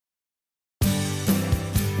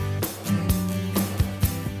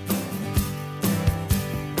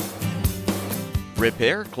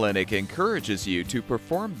Repair Clinic encourages you to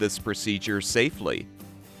perform this procedure safely.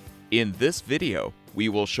 In this video, we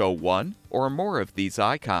will show one or more of these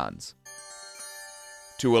icons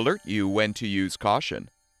to alert you when to use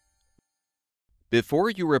caution.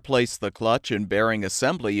 Before you replace the clutch and bearing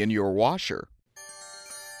assembly in your washer,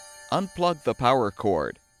 unplug the power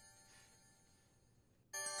cord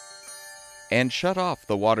and shut off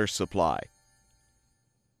the water supply.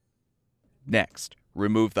 Next,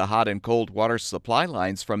 remove the hot and cold water supply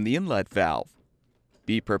lines from the inlet valve.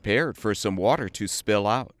 Be prepared for some water to spill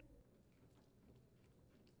out.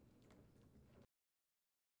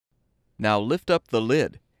 Now lift up the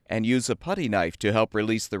lid and use a putty knife to help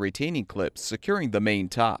release the retaining clips securing the main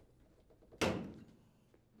top.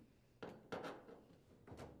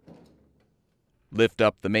 Lift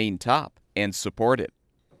up the main top and support it.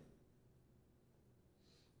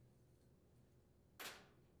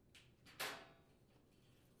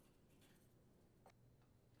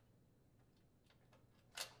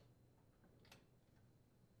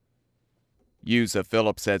 Use a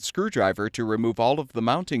Phillips head screwdriver to remove all of the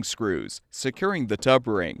mounting screws, securing the tub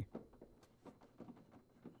ring.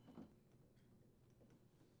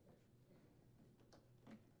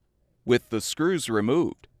 With the screws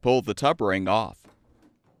removed, pull the tub ring off.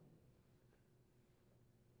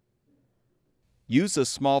 Use a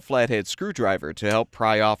small flathead screwdriver to help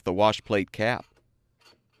pry off the wash plate cap.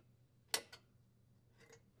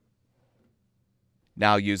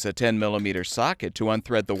 Now use a 10mm socket to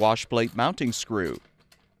unthread the wash plate mounting screw.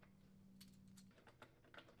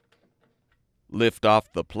 Lift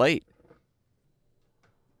off the plate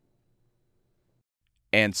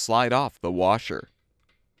and slide off the washer.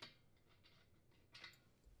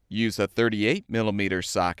 Use a 38mm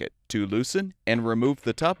socket to loosen and remove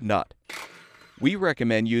the tub nut. We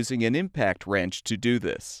recommend using an impact wrench to do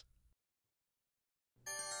this.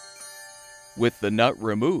 With the nut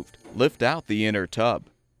removed, lift out the inner tub.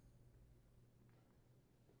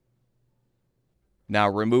 Now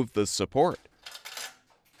remove the support.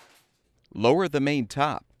 Lower the main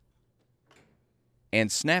top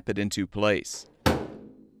and snap it into place.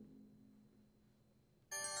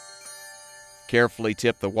 Carefully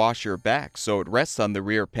tip the washer back so it rests on the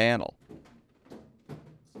rear panel.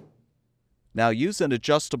 Now use an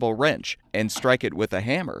adjustable wrench and strike it with a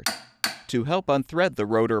hammer to help unthread the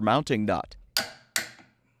rotor mounting nut.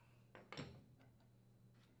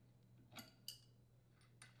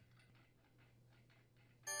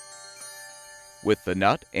 With the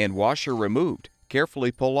nut and washer removed,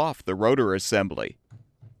 carefully pull off the rotor assembly.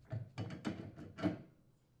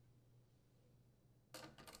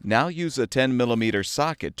 Now use a 10mm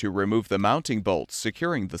socket to remove the mounting bolts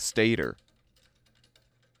securing the stator.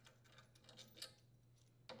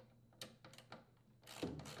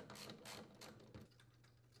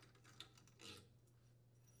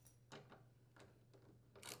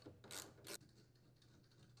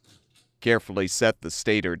 Carefully set the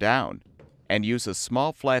stator down and use a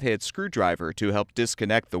small flathead screwdriver to help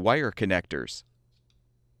disconnect the wire connectors.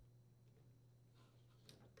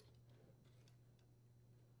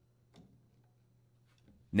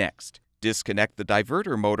 Next, disconnect the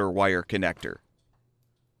diverter motor wire connector.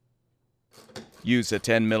 Use a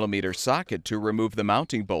 10mm socket to remove the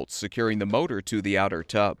mounting bolts securing the motor to the outer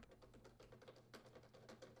tub.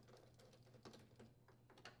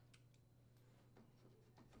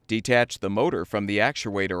 Detach the motor from the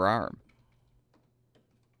actuator arm.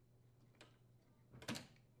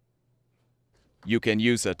 You can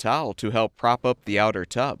use a towel to help prop up the outer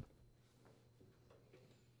tub.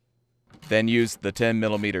 Then use the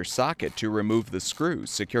 10mm socket to remove the screws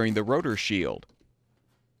securing the rotor shield.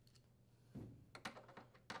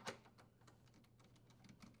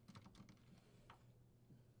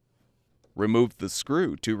 Remove the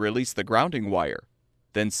screw to release the grounding wire.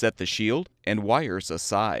 Then set the shield and wires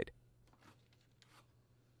aside.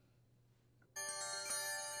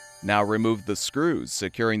 Now remove the screws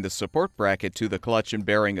securing the support bracket to the clutch and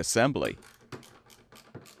bearing assembly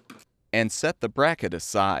and set the bracket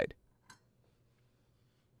aside.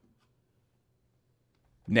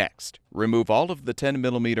 Next, remove all of the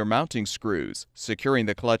 10mm mounting screws securing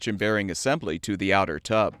the clutch and bearing assembly to the outer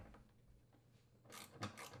tub.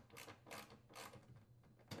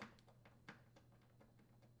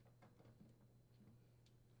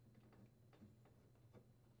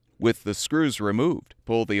 With the screws removed,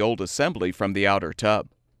 pull the old assembly from the outer tub.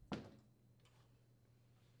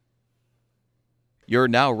 You're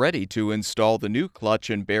now ready to install the new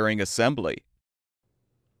clutch and bearing assembly.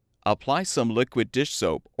 Apply some liquid dish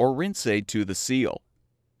soap or rinse aid to the seal.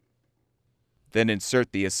 Then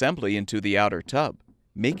insert the assembly into the outer tub,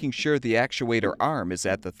 making sure the actuator arm is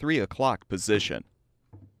at the 3 o'clock position.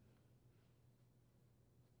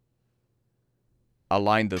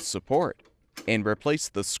 Align the support and replace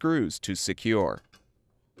the screws to secure.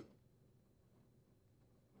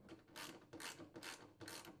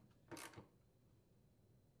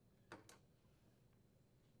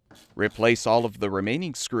 Replace all of the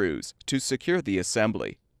remaining screws to secure the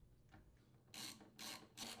assembly.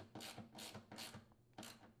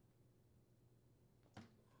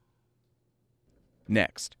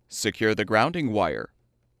 Next, secure the grounding wire.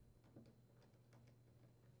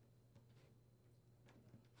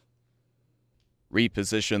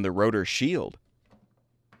 Reposition the rotor shield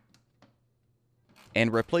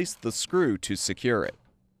and replace the screw to secure it.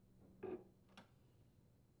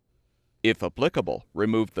 If applicable,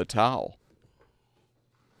 remove the towel.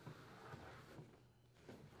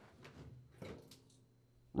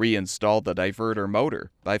 Reinstall the diverter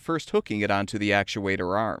motor by first hooking it onto the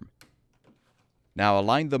actuator arm. Now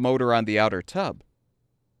align the motor on the outer tub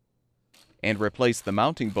and replace the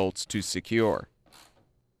mounting bolts to secure.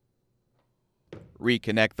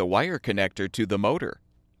 Reconnect the wire connector to the motor.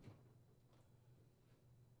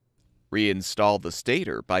 Reinstall the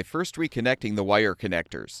stator by first reconnecting the wire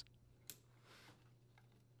connectors.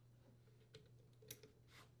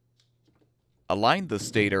 Align the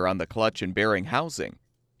stator on the clutch and bearing housing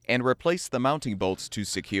and replace the mounting bolts to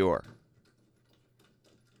secure.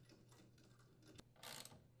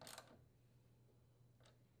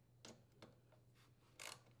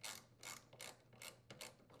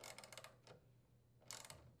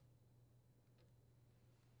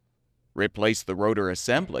 Replace the rotor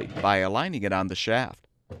assembly by aligning it on the shaft.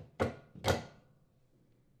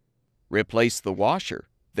 Replace the washer,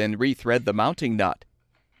 then rethread the mounting nut.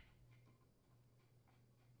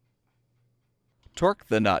 Torque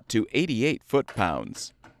the nut to 88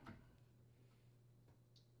 foot-pounds.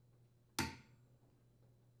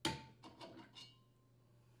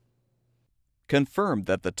 Confirm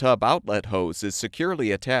that the tub outlet hose is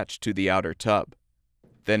securely attached to the outer tub.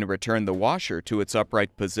 Then return the washer to its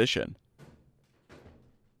upright position.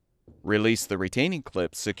 Release the retaining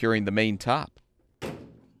clips securing the main top.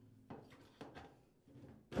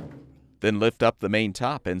 Then lift up the main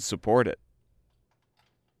top and support it.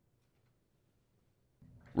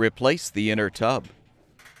 Replace the inner tub.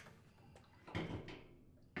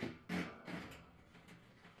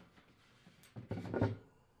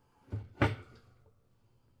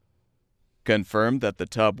 Confirm that the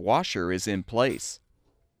tub washer is in place.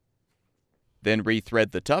 Then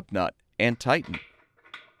rethread the tub nut and tighten.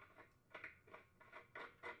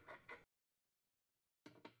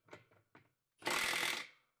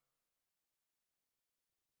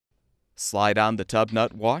 Slide on the tub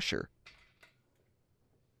nut washer.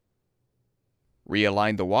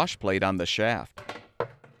 Realign the wash plate on the shaft.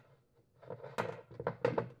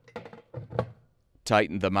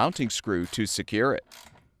 Tighten the mounting screw to secure it.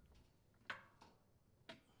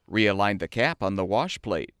 Realign the cap on the wash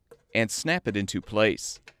plate and snap it into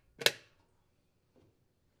place.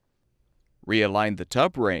 Realign the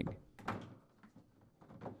tub ring.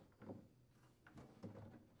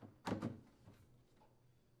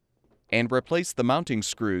 And replace the mounting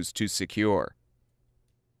screws to secure.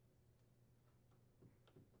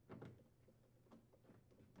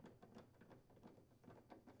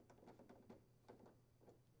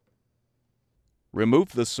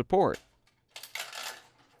 Remove the support.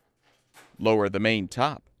 Lower the main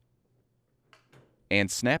top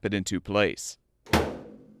and snap it into place.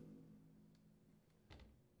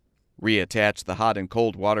 Reattach the hot and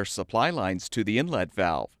cold water supply lines to the inlet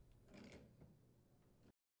valve.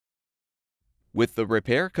 With the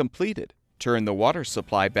repair completed, turn the water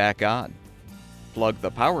supply back on. Plug the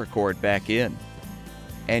power cord back in,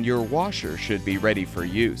 and your washer should be ready for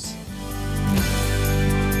use.